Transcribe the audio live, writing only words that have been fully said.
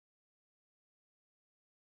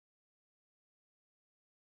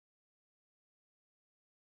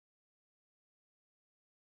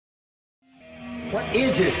What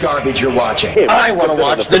is this garbage you're watching? I want to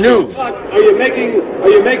watch the news. Are you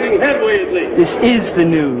making headway at least? This is the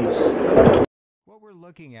news. What we're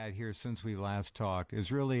looking at here since we last talked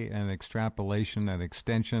is really an extrapolation, an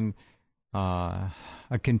extension, a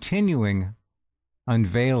continuing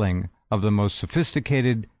unveiling of the most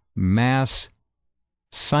sophisticated mass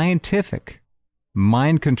scientific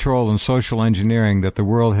mind control and social engineering that the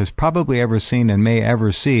world has probably ever seen and may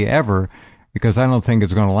ever see ever, because I don't think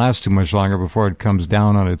it's going to last too much longer before it comes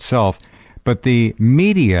down on itself. But the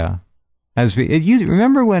media, you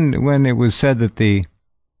remember when it was said that the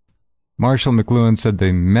Marshall McLuhan said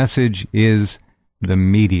the message is the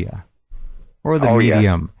media or the medium.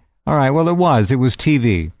 Yeah. All right, well, it was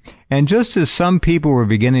TV. And just as some people were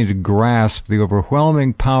beginning to grasp the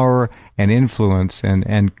overwhelming power and influence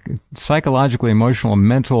and psychological, emotional,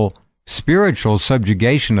 mental, spiritual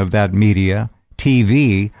subjugation of that media,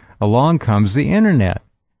 TV, along comes the Internet,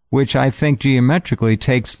 which I think geometrically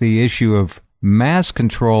takes the issue of mass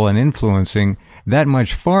control and influencing that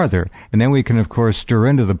much farther. And then we can, of course, stir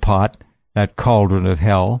into the pot, that cauldron of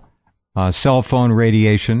hell, cell phone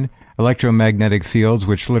radiation, electromagnetic fields,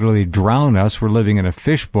 which literally drown us. We're living in a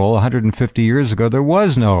fishbowl. 150 years ago, there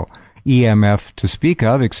was no EMF to speak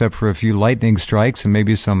of, except for a few lightning strikes and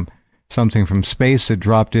maybe something from space that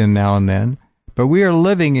dropped in now and then. But we are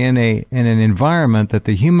living in an environment that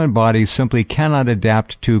the human body simply cannot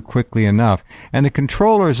adapt to quickly enough. And the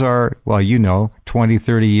controllers are, 20,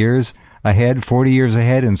 30 years ahead, 40 years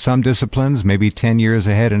ahead in some disciplines, maybe 10 years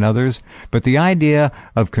ahead in others. But the idea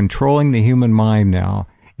of controlling the human mind now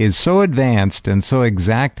is so advanced and so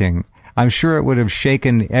exacting, I'm sure it would have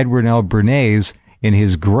shaken Edward L. Bernays in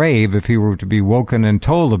his grave if he were to be woken and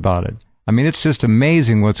told about it. I mean, it's just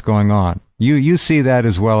amazing what's going on. You see that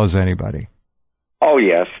as well as anybody. Oh,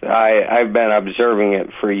 yes. I've been observing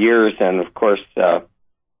it for years, and of course,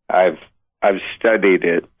 I've studied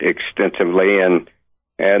it extensively, and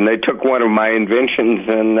they took one of my inventions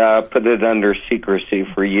and put it under secrecy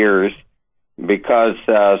for years, because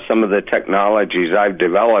some of the technologies I've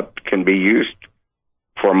developed can be used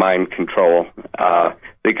for mind control.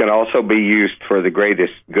 They can also be used for the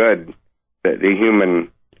greatest good that the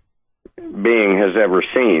human being has ever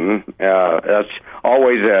seen. That's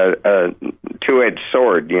always a two-edged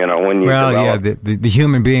sword, when you develop. The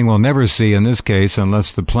human being will never see in this case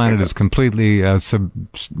unless the planet is completely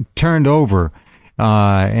turned over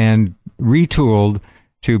and retooled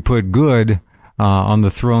to put good on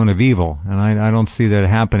the throne of evil. And I don't see that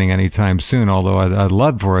happening anytime soon, although I'd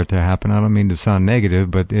love for it to happen. I don't mean to sound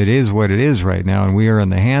negative, but it is what it is right now, and we are in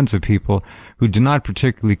the hands of people who do not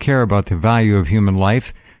particularly care about the value of human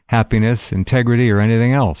life, happiness, integrity, or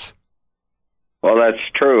anything else. Well, that's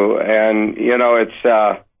true, and, it's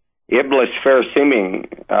Iblis fair seeming.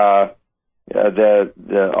 All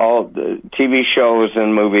the TV shows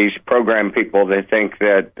and movies program people. They think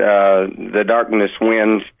that the darkness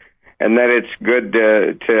wins, and that it's good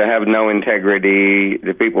to have no integrity.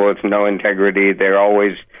 The people with no integrity, they're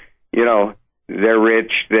always, they're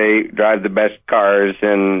rich, they drive the best cars,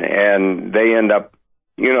 and they end up,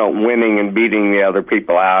 winning and beating the other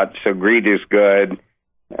people out. So greed is good.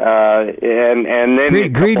 And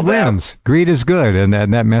then greed wins. Greed is good, and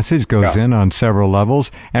that message goes in on several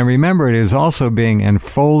levels. And remember, it is also being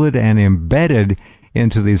enfolded and embedded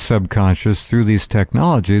into the subconscious through these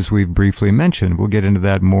technologies we've briefly mentioned. We'll get into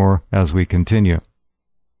that more as we continue.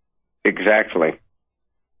 Exactly.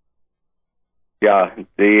 Yeah,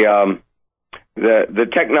 the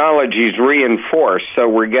technology's reinforced, so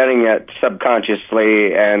we're getting it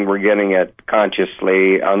subconsciously and we're getting it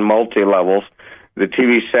consciously on multi-levels. The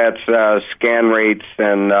TV sets, scan rates,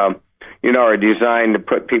 and, are designed to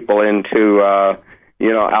put people into,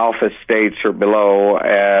 alpha states or below,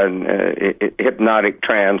 and hypnotic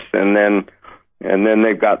trance, and then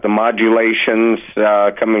they've got the modulations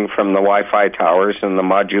coming from the Wi-Fi towers, and the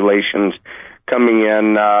modulations coming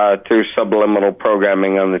in through subliminal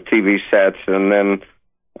programming on the TV sets, and then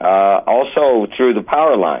also through the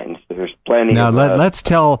power lines. There's plenty. Now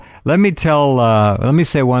let me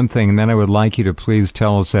say one thing, and then I would like you to please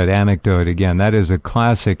tell us that anecdote again. That is a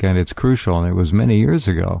classic, and it's crucial, and it was many years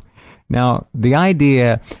ago. Now, the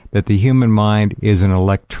idea that the human mind is an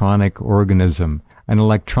electronic organism, an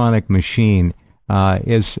electronic machine,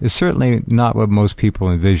 is certainly not what most people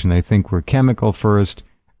envision. They think we're chemical first,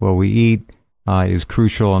 what we eat is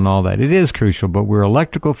crucial and all that. It is crucial, but we're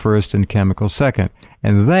electrical first and chemical second.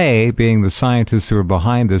 And they, being the scientists who are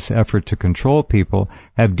behind this effort to control people,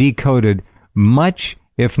 have decoded much,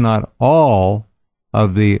 if not all,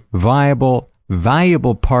 of the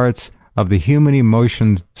valuable parts of the human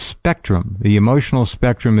emotion spectrum. The emotional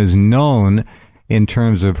spectrum is known in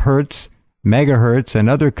terms of hertz, megahertz and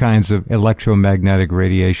other kinds of electromagnetic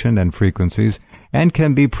radiation and frequencies, and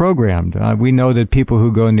can be programmed. We know that people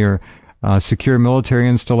who go near secure military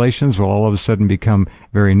installations will all of a sudden become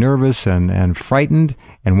very nervous and frightened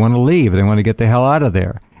and want to leave. They want to get the hell out of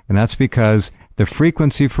there. And that's because the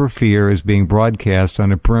frequency for fear is being broadcast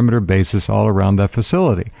on a perimeter basis all around that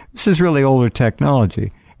facility. This is really older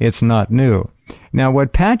technology. It's not new. Now,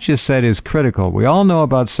 what Pat just said is critical. We all know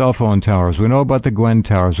about cell phone towers. We know about the Gwen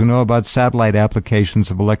towers. We know about satellite applications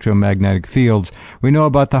of electromagnetic fields. We know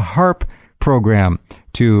about the HARP program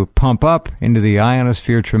to pump up into the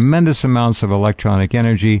ionosphere tremendous amounts of electronic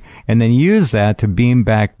energy and then use that to beam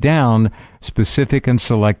back down specific and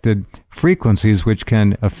selected frequencies which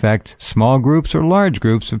can affect small groups or large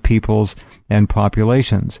groups of peoples and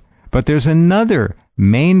populations. But there's another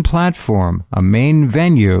main platform, a main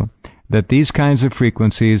venue, that these kinds of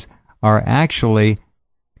frequencies are actually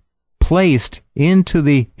placed into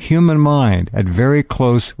the human mind at very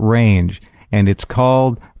close range, and it's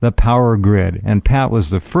called the power grid. And Pat was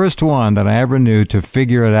the first one that I ever knew to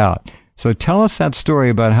figure it out. So tell us that story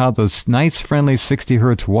about how those nice, friendly 60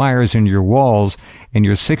 hertz wires in your walls and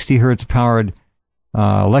your 60 hertz powered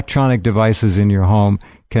electronic devices in your home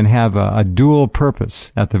can have a dual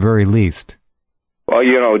purpose at the very least. Well,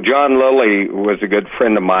 John Lilly was a good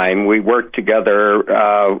friend of mine. We worked together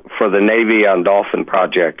for the Navy on Dolphin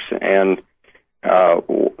projects, and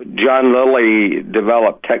John Lilly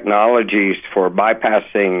developed technologies for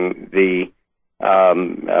bypassing the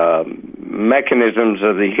mechanisms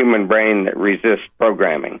of the human brain that resist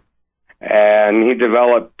programming. And he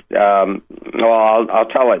developed, I'll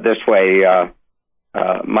tell it this way.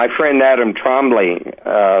 My friend Adam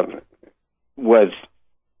Trombley was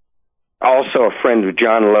also a friend of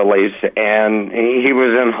John Lilly's, and he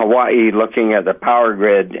was in Hawaii looking at the power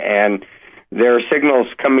grid, and there are signals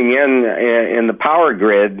coming in the power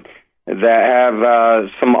grid that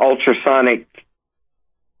have some ultrasonic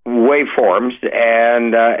waveforms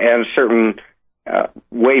and certain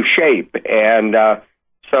wave shape, and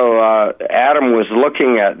so Adam was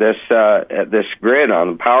looking at this grid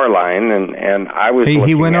on the power line, and I was.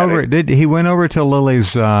 He went over. He went over to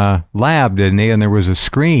Lilly's lab, didn't he? And there was a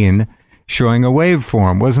screen showing a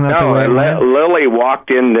waveform. Wasn't that the way it went? Lilly walked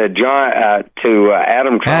into to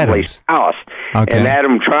Adam Trombley's house, okay. And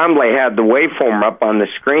Adam Trombley had the waveform up on the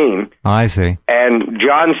screen. I see. And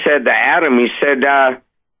John said to Adam, he said,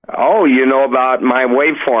 "Oh, you know about my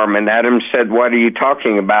waveform?" And Adam said, "What are you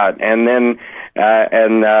talking about?" And then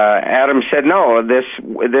Adam said, "No, this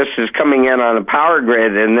is coming in on a power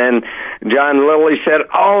grid." And then John Lilly said,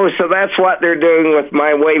 "Oh, so that's what they're doing with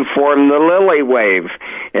my waveform, the Lilly wave."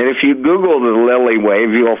 And if you Google the Lilly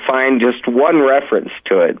wave, you'll find just one reference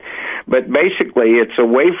to it. But basically, it's a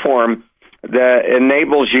waveform that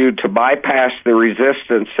enables you to bypass the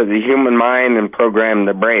resistance of the human mind and program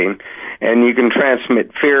the brain. And you can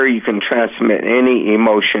transmit fear, you can transmit any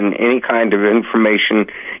emotion, any kind of information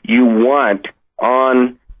you want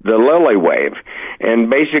on the Lilly wave. And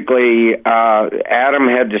basically, Adam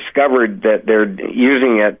had discovered that they're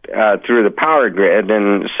using it through the power grid,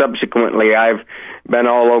 and subsequently I've been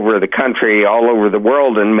all over the country, all over the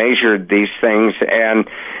world, and measured these things, and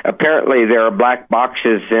apparently there are black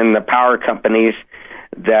boxes in the power companies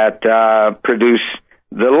that produce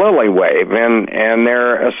the Lilly wave, and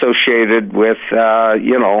they're associated with,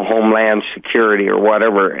 Homeland Security or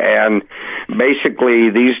whatever. And basically,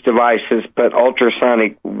 these devices put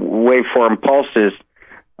ultrasonic waveform pulses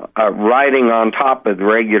riding on top of the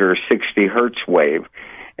regular 60 hertz wave.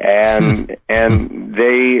 And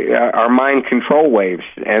they are mind control waves,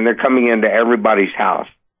 and they're coming into everybody's house.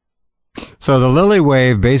 So the Lilly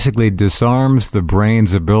wave basically disarms the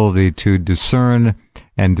brain's ability to discern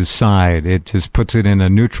and decide. It just puts it in a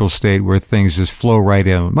neutral state where things just flow right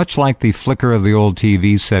in, much like the flicker of the old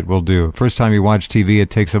TV set will do. First time you watch TV, it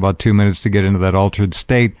takes about 2 minutes to get into that altered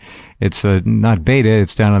state. It's not beta,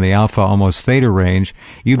 it's down in the alpha, almost theta range.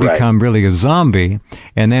 You become really a zombie,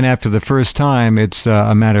 and then after the first time, it's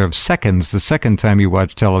a matter of seconds. The second time you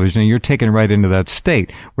watch television, you're taken right into that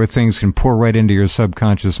state where things can pour right into your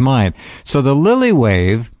subconscious mind. So the Lilly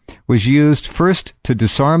wave was used first to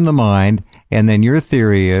disarm the mind, and then your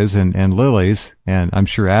theory is, and Lilly's, and I'm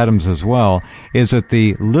sure Adam's as well, is that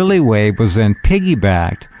the Lilly wave was then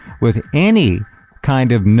piggybacked with any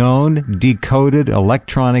kind of known decoded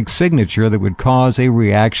electronic signature that would cause a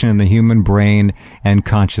reaction in the human brain and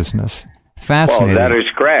consciousness. Fascinating. Well, that is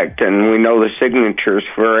correct, and we know the signatures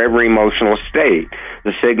for every emotional state.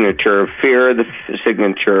 The signature of fear, the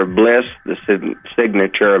signature of bliss, the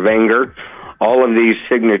signature of anger. All of these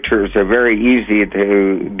signatures are very easy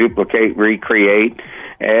to duplicate, recreate,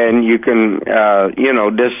 and you can,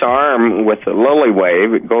 disarm with the Lily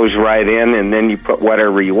wave. It goes right in, and then you put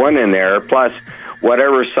whatever you want in there, plus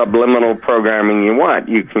whatever subliminal programming you want.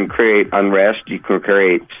 You can create unrest, you can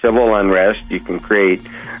create civil unrest, you can create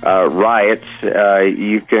riots,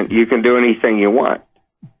 you can do anything you want.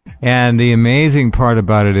 And the amazing part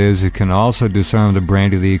about it is it can also disarm the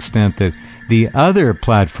brain to the extent that the other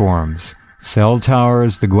platforms, cell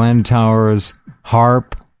towers, the Gwen towers,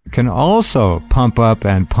 HARP, can also pump up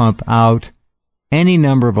and pump out any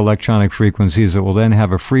number of electronic frequencies that will then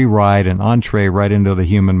have a free ride and entree right into the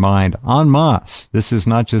human mind en masse. This is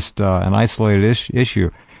not just an isolated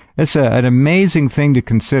issue. It's an amazing thing to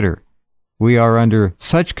consider. We are under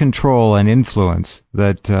such control and influence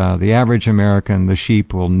that the average American, the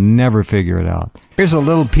sheep, will never figure it out. Here's a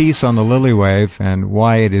little piece on the Lily wave and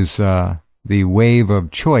why it is the wave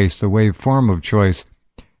of choice, the waveform of choice.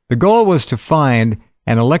 The goal was to find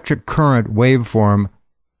an electric current waveform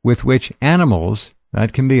with which animals,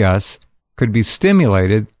 that can be us, could be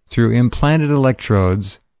stimulated through implanted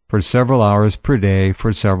electrodes for several hours per day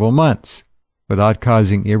for several months, without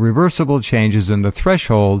causing irreversible changes in the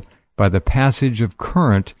threshold by the passage of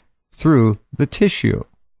current through the tissue.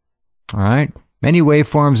 All right? Many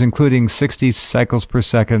waveforms, including 60 cycles per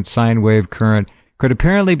second sine wave current, could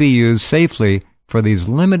apparently be used safely for these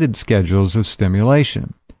limited schedules of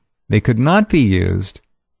stimulation. They could not be used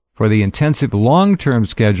for the intensive long-term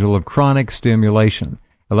schedule of chronic stimulation.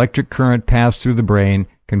 Electric current passed through the brain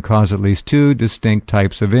can cause at least two distinct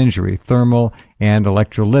types of injury, thermal and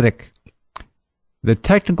electrolytic. The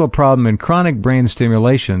technical problem in chronic brain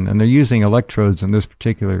stimulation, and they're using electrodes in this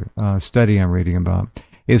particular study I'm reading about,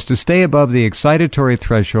 is to stay above the excitatory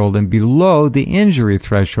threshold and below the injury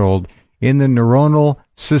threshold in the neuronal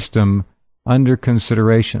system under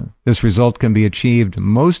consideration. This result can be achieved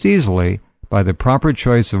most easily by the proper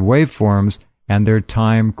choice of waveforms and their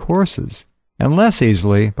time courses, and less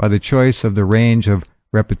easily by the choice of the range of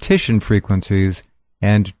repetition frequencies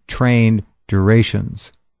and trained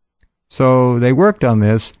durations. So they worked on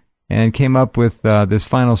this and came up with this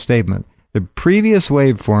final statement. The previous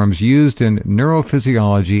waveforms used in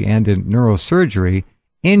neurophysiology and in neurosurgery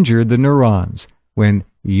injured the neurons when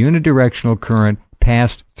unidirectional current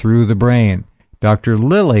passed through the brain. Dr.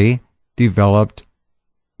 Lilly developed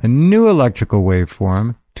a new electrical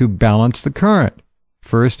waveform to balance the current,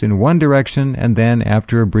 first in one direction and then,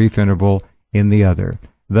 after a brief interval, in the other.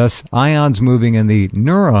 Thus, ions moving in the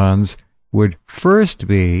neurons would first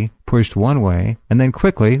be pushed one way and then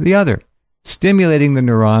quickly the other, stimulating the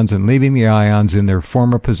neurons and leaving the ions in their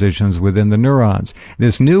former positions within the neurons.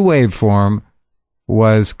 This new waveform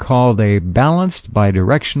was called a balanced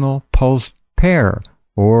bidirectional pulse pair,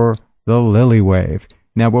 or the Lilly wave.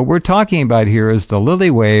 Now, what we're talking about here is the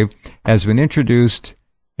Lilly wave has been introduced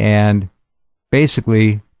and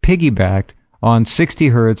basically piggybacked on 60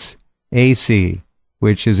 hertz AC,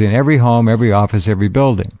 which is in every home, every office, every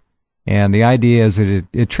building. And the idea is that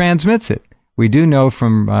it transmits it. We do know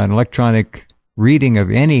from an electronic reading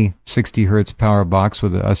of any 60 hertz power box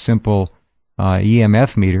with a simple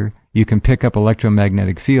EMF meter, you can pick up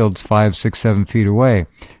electromagnetic fields 5, 6, 7 feet away.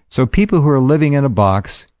 So people who are living in a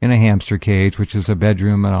box, in a hamster cage, which is a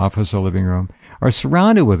bedroom, an office, a living room, are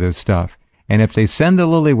surrounded with this stuff. And if they send the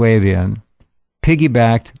Lilly wave in,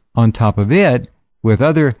 piggybacked on top of it with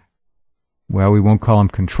other, well, we won't call them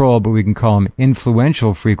control, but we can call them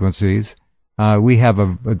influential frequencies, we have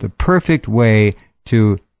the perfect way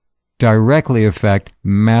to directly affect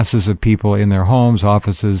masses of people in their homes,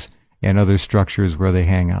 offices, and other structures where they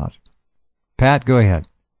hang out. Pat, go ahead.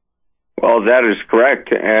 Well, that is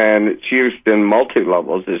correct, and it's used in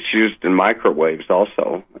multi-levels. It's used in microwaves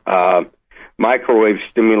also. Microwave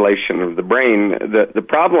stimulation of the brain. The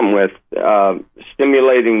problem with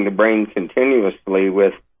stimulating the brain continuously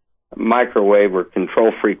with microwave or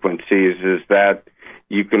control frequencies is that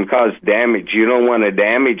you can cause damage. You don't want to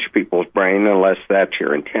damage people's brain unless that's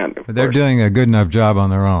your intent. But they're doing a good enough job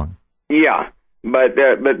on their own. Yeah. But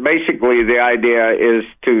basically the idea is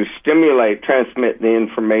to stimulate, transmit the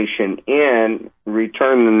information in,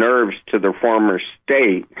 return the nerves to their former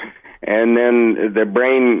state, and then the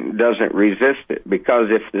brain doesn't resist it. Because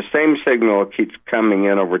if the same signal keeps coming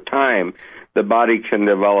in over time, the body can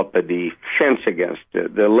develop a defense against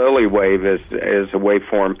it. The Lilly wave is a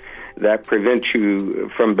waveform that prevents you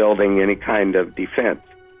from building any kind of defense.